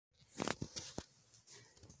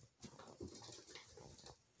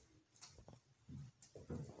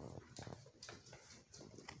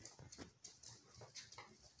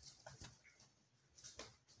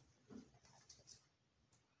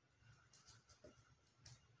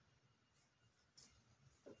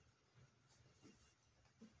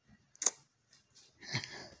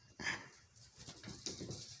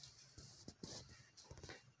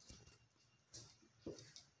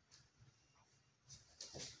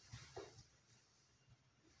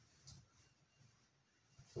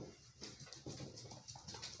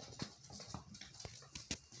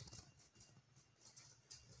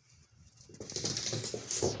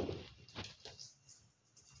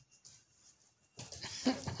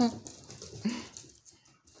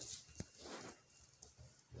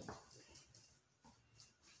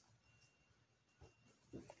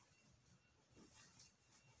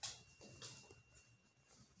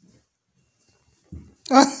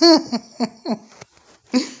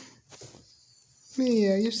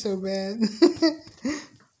Mia, you're so bad.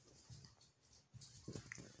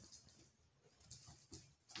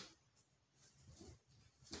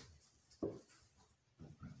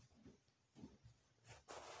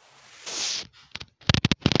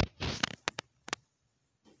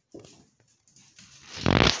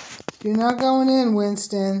 You're not going in,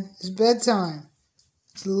 Winston. It's bedtime.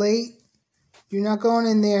 It's late. You're not going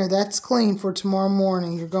in there. That's clean for tomorrow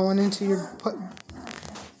morning. You're going into your...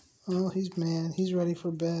 Oh, he's mad. He's ready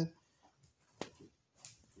for bed.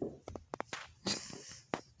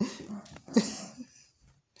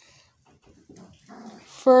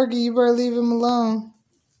 Fergie, you better leave him alone.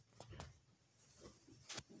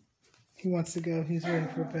 He wants to go. He's ready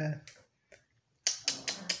for bed.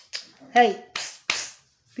 Hey, psst, psst,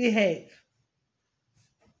 behave.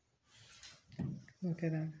 Look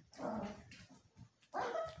at him.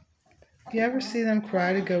 Do you ever see them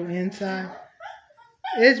cry to go inside?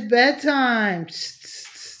 It's bedtime.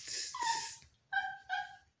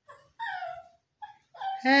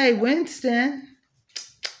 Hey, Winston.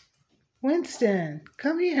 Winston,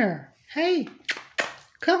 come here. Hey,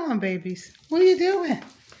 come on, babies. What are you doing?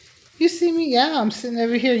 You see me? Yeah, I'm sitting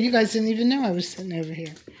over here. You guys didn't even know I was sitting over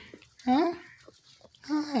here. Huh?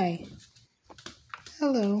 Hi.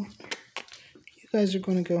 Hello. You guys are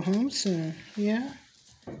going to go home soon. Yeah?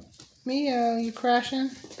 Mia, you crashing?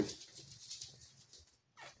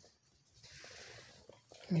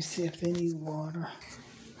 Let me see if they need water.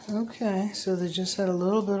 Okay, so they just had a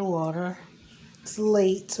little bit of water. It's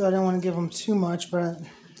late, so I don't want to give them too much, but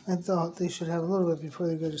I thought they should have a little bit before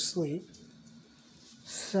they go to sleep.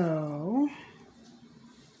 So,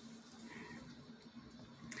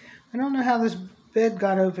 I don't know how this bed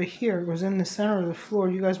got over here. It was in the center of the floor.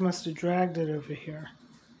 You guys must have dragged it over here.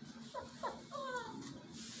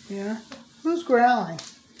 Yeah? Who's growling?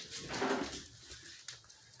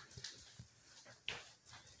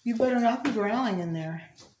 You better not be growling in there.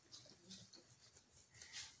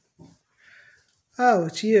 Oh,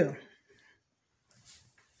 it's you.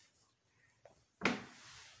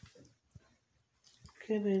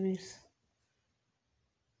 Okay, babies.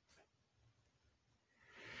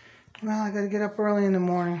 Well, I got to get up early in the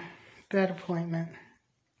morning. Vet appointment.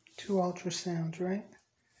 2 ultrasounds, right?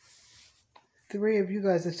 3 of you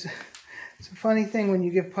guys. It's a funny thing when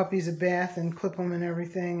you give puppies a bath and clip them and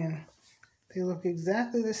everything, and they look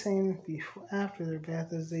exactly the same before, after their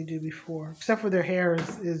bath as they do before. Except for their hair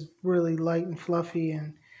is really light and fluffy,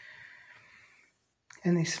 and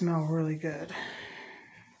they smell really good.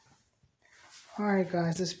 Alright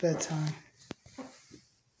guys, it's bedtime.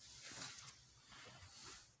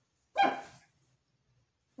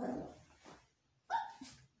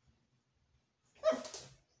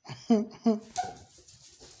 What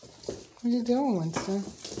are you doing, Winston?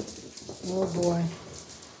 Oh boy.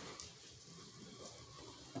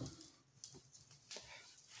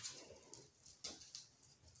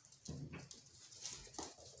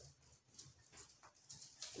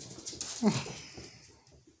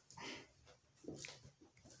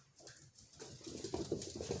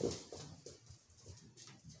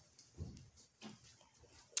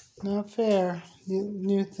 Not fair. The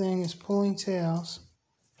new thing is pulling tails.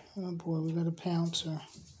 Oh boy, we got a pouncer.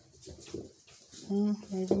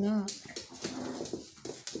 Maybe not.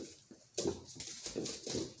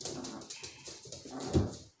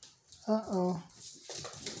 Uh-oh.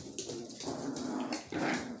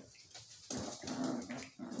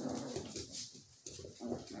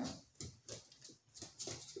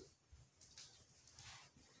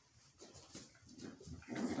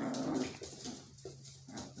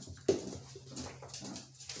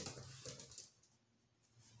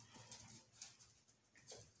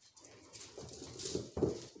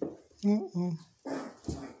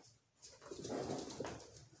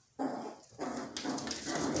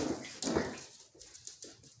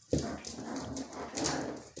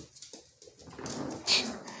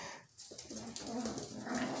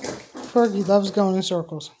 Fergie loves going in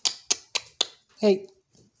circles. Hey.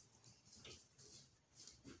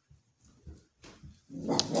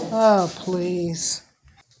 Oh, please.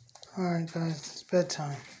 Alright, guys, it's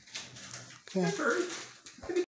bedtime. Okay.